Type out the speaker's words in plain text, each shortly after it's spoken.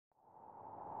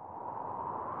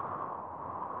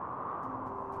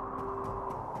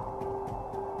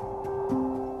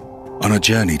on a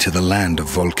journey to the land of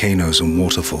volcanoes and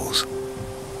waterfalls.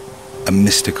 A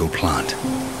mystical plant,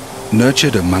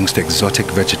 nurtured amongst exotic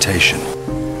vegetation,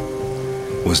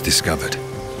 was discovered.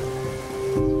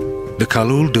 The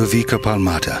Calul de Vica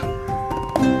palmata.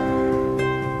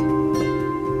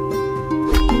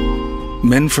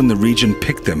 Men from the region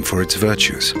picked them for its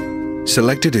virtues,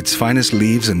 selected its finest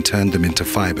leaves and turned them into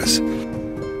fibers.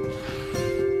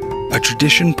 A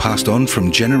tradition passed on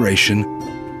from generation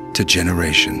to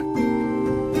generation.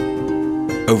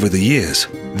 Over the years,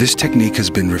 this technique has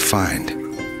been refined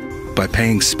by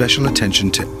paying special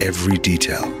attention to every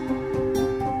detail.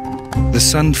 The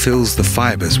sun fills the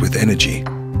fibers with energy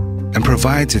and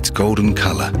provides its golden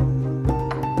color.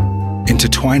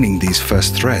 Intertwining these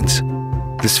first threads,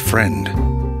 this friend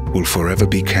will forever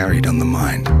be carried on the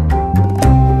mind.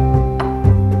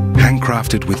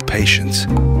 Handcrafted with patience,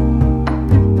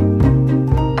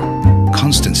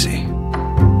 constancy,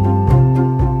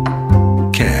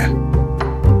 care,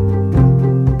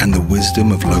 and the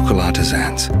wisdom of local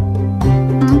artisans.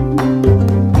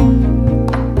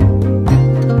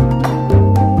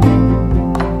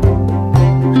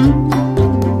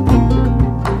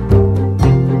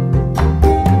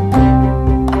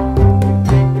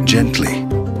 Gently,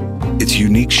 its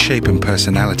unique shape and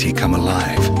personality come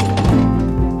alive.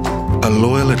 A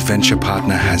loyal adventure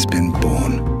partner has been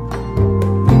born.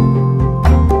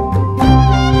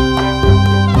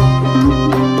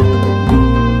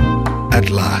 At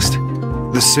last,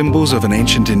 the symbols of an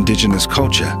ancient indigenous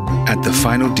culture add the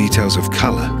final details of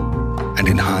color and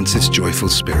enhance its joyful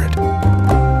spirit.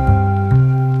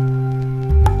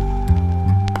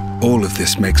 All of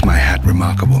this makes my hat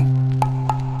remarkable,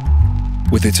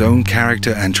 with its own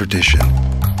character and tradition.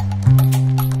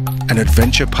 An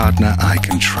adventure partner I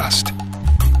can trust,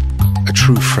 a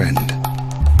true friend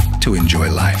to enjoy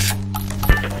life.